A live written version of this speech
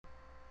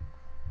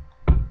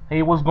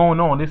Hey, what's going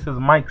on? This is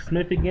Mike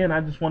Smith again. I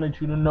just wanted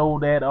you to know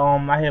that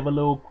I have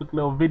a quick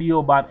little video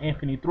about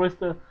Anthony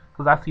Trister,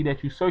 because I see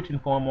that you're searching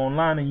for him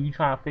online and you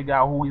trying to figure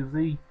out who is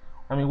he.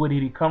 I mean, where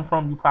did he come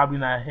from? You probably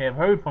not have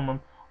heard from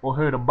him or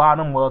heard about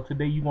him. Well,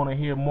 today you're gonna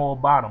hear more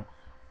about him.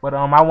 But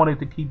I wanted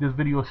to keep this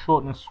video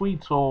short and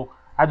sweet, so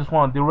I just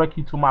want to direct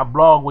you to my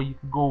blog where you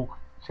can go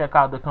check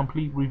out the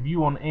complete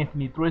review on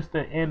Anthony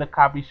Trister and the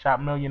Coffee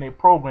Shop Millionaire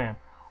program.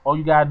 All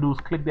you gotta do is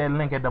click that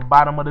link at the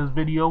bottom of this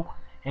video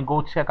and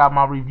go check out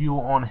my review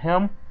on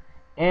him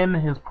and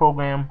his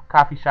program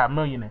Coffee Shop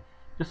Millionaire.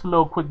 Just a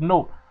little quick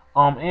note,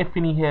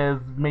 Anthony has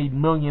made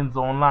millions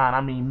online.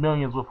 I mean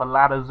millions with a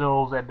lot of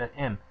zeros at the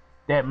end.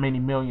 That many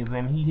millions.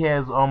 And he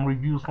has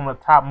reviews from the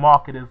top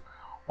marketers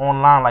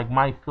online like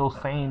Mike Phil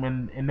Same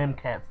and them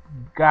cats.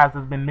 Guys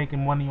that's been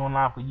making money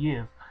online for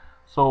years.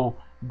 So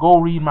go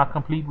read my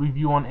complete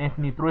review on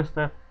Anthony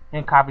Trister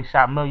and Coffee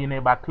Shop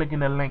Millionaire by clicking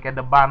the link at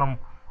the bottom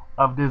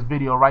of this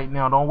video right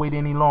now. Don't wait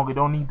any longer.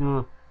 Don't need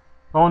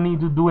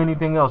to do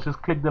anything else. Just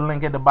click the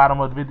link at the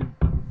bottom of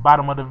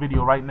the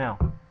video right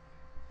now.